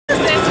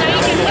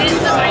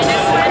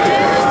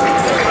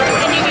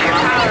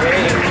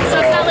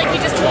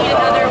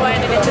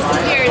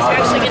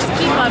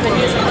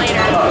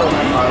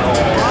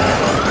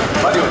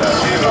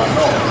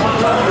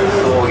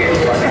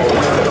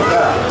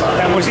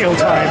real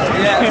time.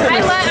 Yeah.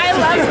 I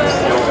love those.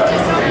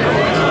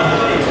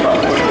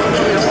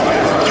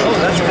 Oh,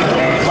 that's good.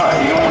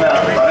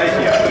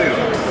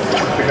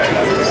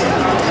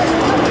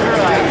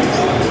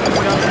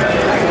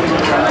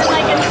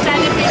 Like instead,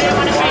 if you didn't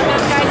want to fight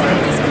those guys, you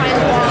could just climb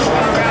the wall and go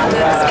around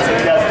this.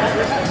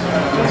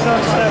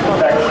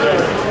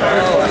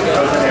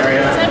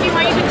 So if you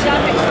want, you can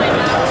jump and climb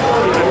that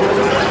wall.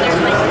 There's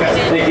like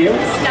Thank you.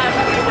 stuff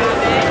if you have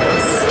it.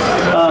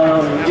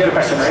 You had a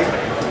question, right?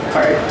 All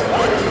right.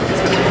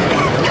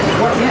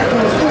 What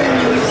happens when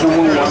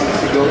someone wants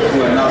to go to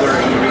another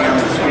area on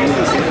the screen?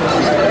 Does it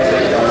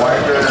a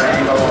wider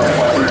angle of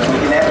what we're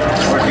looking at?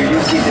 Or do you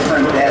see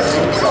different desks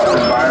of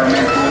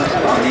environmental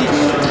on each?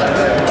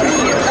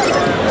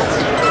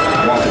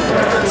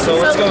 So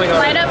what's going on?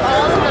 Light up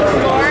all on the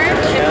floor, it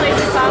plays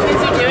a song as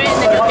you do it, and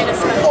then you'll get a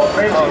special.